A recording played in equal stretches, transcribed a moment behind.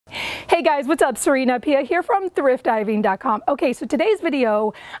Hey guys, what's up? Serena Appiah here from thriftdiving.com. Okay, so today's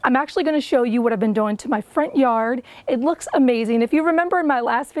video, I'm actually going to show you what I've been doing to my front yard. It looks amazing. If you remember in my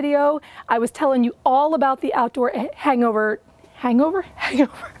last video, I was telling you all about the outdoor hangover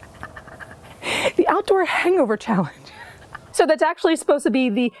the outdoor hangover challenge. So that's actually supposed to be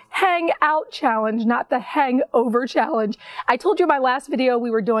the hang out challenge, not the hangover challenge. I told you in my last video we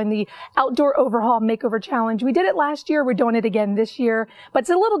were doing the outdoor overhaul makeover challenge. We did it last year. We're doing it again this year, but it's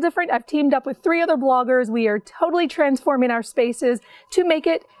a little different. I've teamed up with 3 other bloggers. We are totally transforming our spaces to make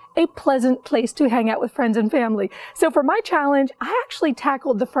it a pleasant place to hang out with friends and family. So for my challenge, I actually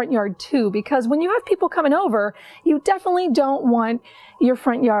tackled the front yard too, because when you have people coming over, you definitely don't want your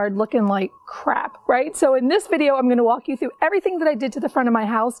front yard looking like crap, right? So in this video, I'm going to walk you through everything that I did to the front of my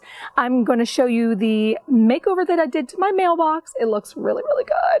house. I'm going to show you the makeover that I did to my mailbox. It looks really, really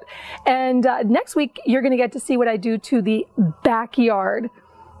good. And next week, you're going to get to see what I do to the backyard.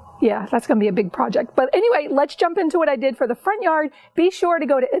 Yeah, that's going to be a big project. But anyway, let's jump into what I did for the front yard. Be sure to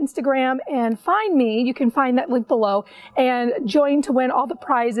go to Instagram and find me. You can find that link below and join to win all the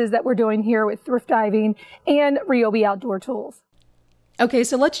prizes that we're doing here with Thrift Diving and RYOBI Outdoor Tools. Okay,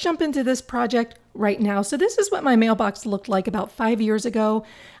 so let's jump into this project right now. So this is what my mailbox looked like about 5 years ago.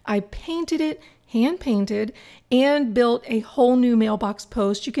 I painted it, hand painted, and built a whole new mailbox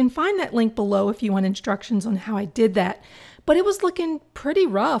post. You can find that link below if you want instructions on how I did that. But it was looking pretty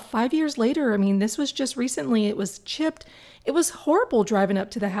rough 5 years later. I mean, this was just recently, it was chipped. It was horrible driving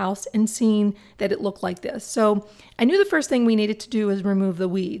up to the house and seeing that it looked like this. So I knew the first thing we needed to do was remove the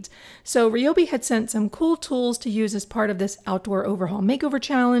weeds. So RYOBI had sent some cool tools to use as part of this outdoor overhaul makeover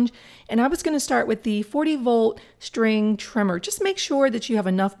challenge. And I was going to start with the 40-volt string trimmer. Just make sure that you have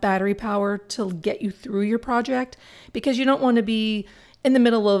enough battery power to get you through your project, because you don't want to be in the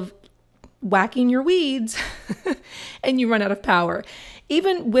middle of whacking your weeds and you run out of power.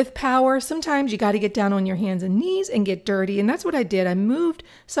 Even with power, sometimes you got to get down on your hands and knees and get dirty. And that's what I did. I moved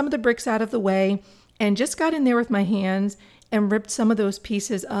some of the bricks out of the way and just got in there with my hands and ripped some of those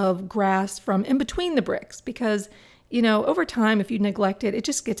pieces of grass from in between the bricks, because you know, over time, if you neglect it, it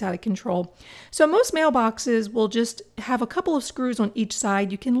just gets out of control. So most mailboxes will just have a couple of screws on each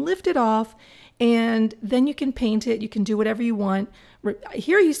side. You can lift it off and then you can paint it. You can do whatever you want.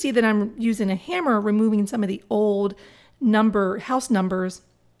 Here you see that I'm using a hammer, removing some of the old house numbers.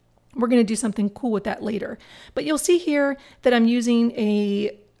 We're going to do something cool with that later. But you'll see here that I'm using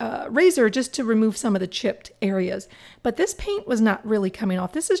a razor just to remove some of the chipped areas. But this paint was not really coming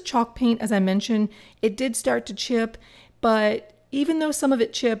off. This is chalk paint, as I mentioned. It did start to chip, but even though some of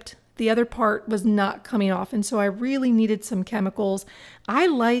it chipped, the other part was not coming off. And so I really needed some chemicals. I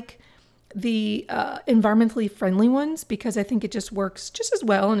like the environmentally friendly ones because I think it just works just as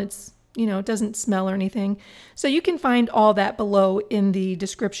well, and it's, you know, it doesn't smell or anything. So you can find all that below in the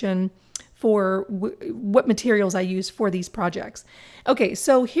description for what materials I use for these projects. Okay,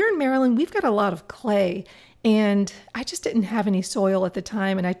 so here in Maryland, we've got a lot of clay, and I just didn't have any soil at the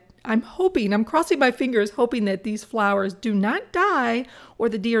time, and I'm crossing my fingers, hoping that these flowers do not die or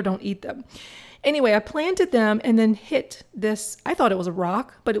the deer don't eat them. Anyway, I planted them and then hit this. I thought it was a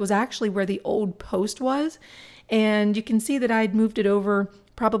rock, but it was actually where the old post was. And you can see that I'd moved it over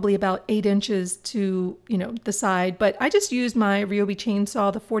probably about 8 inches to, you know, the side. But I just used my RYOBI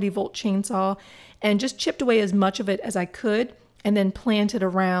chainsaw, the 40-volt chainsaw, and just chipped away as much of it as I could and then planted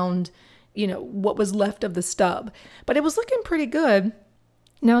around, you know, what was left of the stub. But it was looking pretty good.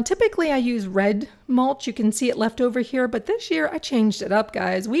 Now, typically I use red mulch. You can see it left over here, but this year I changed it up,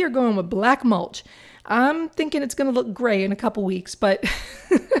 guys. We are going with black mulch. I'm thinking it's going to look gray in a couple weeks, but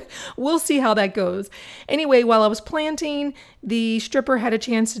we'll see how that goes. Anyway, while I was planting, the stripper had a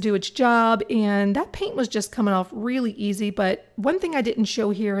chance to do its job, and that paint was just coming off really easy. But one thing I didn't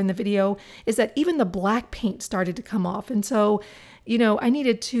show here in the video is that even the black paint started to come off. And so, you know, I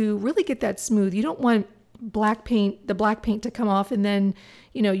needed to really get that smooth. You don't want the black paint to come off and then,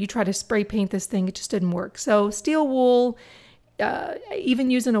 you know, you try to spray paint this thing, it just didn't work. So steel wool, even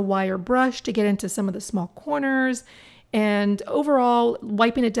using a wire brush to get into some of the small corners, and overall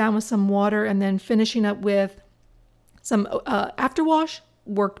wiping it down with some water and then finishing up with some afterwash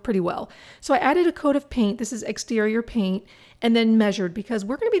worked pretty well. So I added a coat of paint. This is exterior paint, and then measured because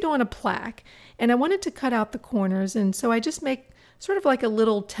we're going to be doing a plaque, and I wanted to cut out the corners. And so I just make sort of like a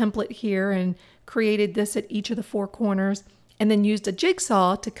little template here and created this at each of the 4 corners, and then used a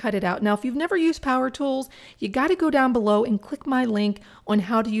jigsaw to cut it out. Now, if you've never used power tools, you got to go down below and click my link on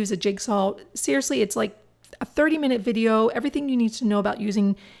how to use a jigsaw. Seriously, it's like a 30-minute video, everything you need to know about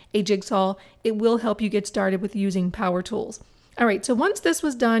using a jigsaw. It will help you get started with using power tools. All right, so once this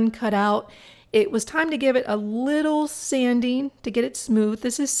was done, cut out, It was time to give it a little sanding to get it smooth.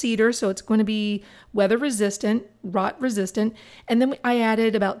 This is cedar, so it's going to be weather resistant, rot resistant. And then I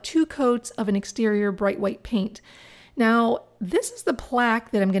added about 2 coats of an exterior bright white paint. Now, this is the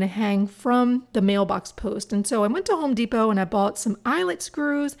plaque that I'm going to hang from the mailbox post. And so I went to Home Depot and I bought some eyelet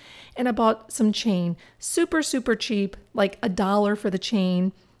screws and I bought some chain. Super, super cheap, like $1 for the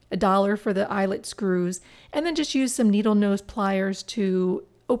chain, $1 for the eyelet screws, and then just use some needle nose pliers to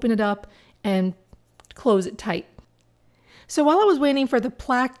open it up and close it tight. So while I was waiting for the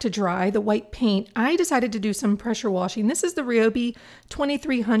plaque to dry, the white paint, I decided to do some pressure washing. This is the RYOBI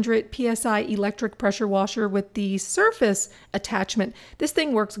 2300 PSI electric pressure washer with the surface attachment. This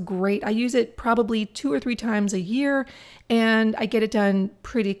thing works great. I use it probably 2 or 3 times a year and I get it done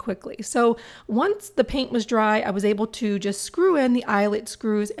pretty quickly. So once the paint was dry, I was able to just screw in the eyelet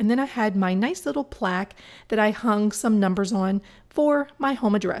screws, and then I had my nice little plaque that I hung some numbers on for my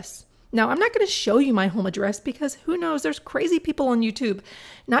home address. Now, I'm not going to show you my home address because who knows, there's crazy people on YouTube.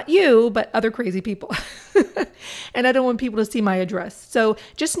 Not you, but other crazy people. And I don't want people to see my address. So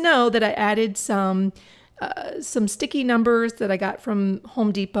just know that I added some sticky numbers that I got from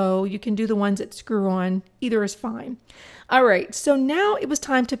Home Depot. You can do the ones that screw on. Either is fine. All right, so now it was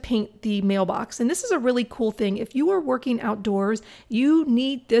time to paint the mailbox. And this is a really cool thing. If you are working outdoors, you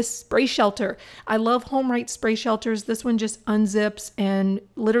need this spray shelter. I love HomeRite spray shelters. This one just unzips and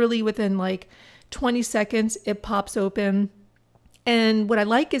literally within like 20 seconds, it pops open. And what I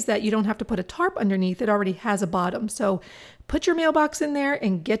like is that you don't have to put a tarp underneath. It already has a bottom. So put your mailbox in there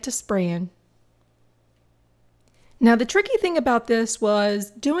and get to spraying. Now, the tricky thing about this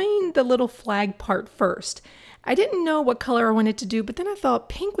was doing the little flag part first. I didn't know what color I wanted to do, but then I thought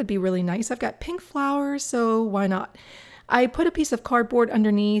pink would be really nice. I've got pink flowers, so why not? I put a piece of cardboard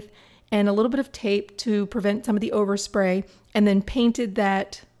underneath and a little bit of tape to prevent some of the overspray, and then painted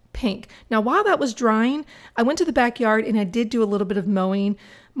that pink. Now, while that was drying, I went to the backyard and I did do a little bit of mowing.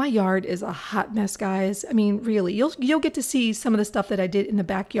 My yard is a hot mess, guys. I mean, really, you'll get to see some of the stuff that I did in the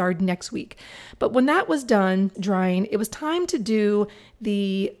backyard next week. But when that was done drying, it was time to do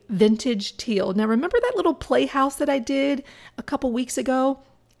the vintage teal. Now, remember that little playhouse that I did a couple weeks ago?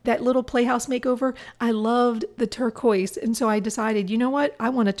 That little playhouse makeover? I loved the turquoise. And so I decided, you know what? I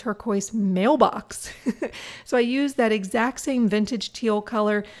want a turquoise mailbox. So I used that exact same vintage teal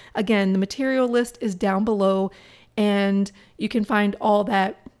color. Again, the material list is down below and you can find all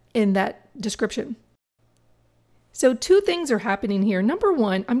that in that description. So 2 things are happening here. Number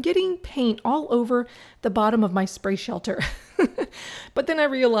 1, I'm getting paint all over the bottom of my spray shelter. But then I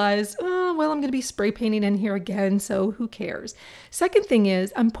realized, oh, well, I'm going to be spray painting in here again, so who cares? Second thing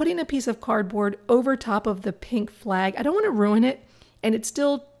is I'm putting a piece of cardboard over top of the pink flag. I don't want to ruin it, and it's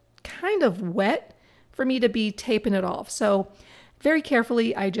still kind of wet for me to be taping it off. So very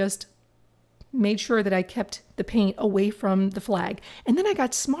carefully, I just made sure that I kept the paint away from the flag. And then I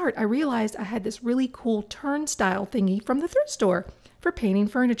got smart. I realized I had this really cool turnstile thingy from the thrift store for painting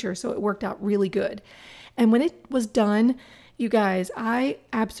furniture. So it worked out really good. And when it was done, you guys, I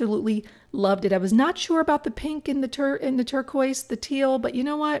absolutely loved it. I was not sure about the pink and the turquoise, the teal, but you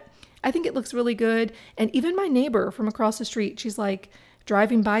know what? I think it looks really good. And even my neighbor from across the street, she's like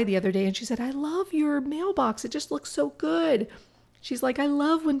driving by the other day and she said, I love your mailbox. It just looks so good. She's like, I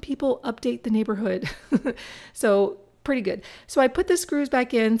love when people update the neighborhood. So pretty good. So I put the screws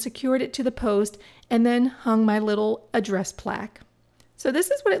back in, secured it to the post, and then hung my little address plaque. So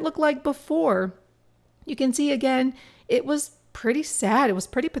this is what it looked like before. You can see again, it was pretty sad. It was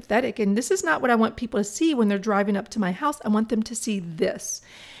pretty pathetic. And this is not what I want people to see when they're driving up to my house. I want them to see this.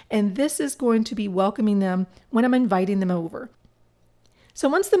 And this is going to be welcoming them when I'm inviting them over. So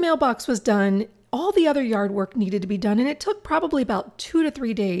once the mailbox was done, all the other yard work needed to be done, and it took probably about 2 to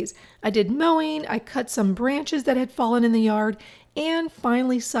 3 days. I did mowing, I cut some branches that had fallen in the yard, and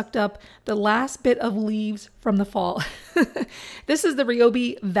finally sucked up the last bit of leaves from the fall. This is the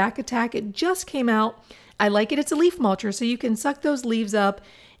RYOBI Vac Attack. It just came out. I like it. It's a leaf mulcher, so you can suck those leaves up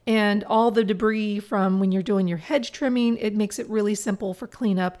and all the debris from when you're doing your hedge trimming. It makes it really simple for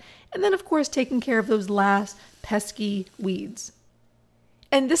cleanup. And then, of course, taking care of those last pesky weeds.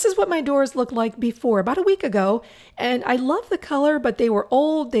 And this is what my doors looked like before, about a week ago. And I love the color, but they were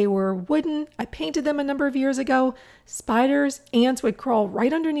old, they were wooden. I painted them a number of years ago. Spiders, ants would crawl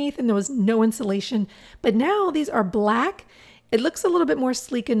right underneath and there was no insulation. But now these are black. It looks a little bit more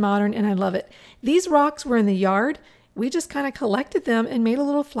sleek and modern and I love it. These rocks were in the yard. We just kind of collected them and made a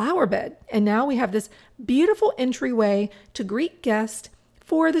little flower bed. And now we have this beautiful entryway to greet guests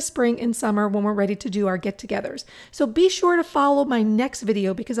for the spring and summer when we're ready to do our get-togethers. So be sure to follow my next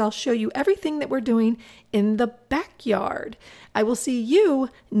video because I'll show you everything that we're doing in the backyard. I will see you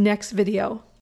next video.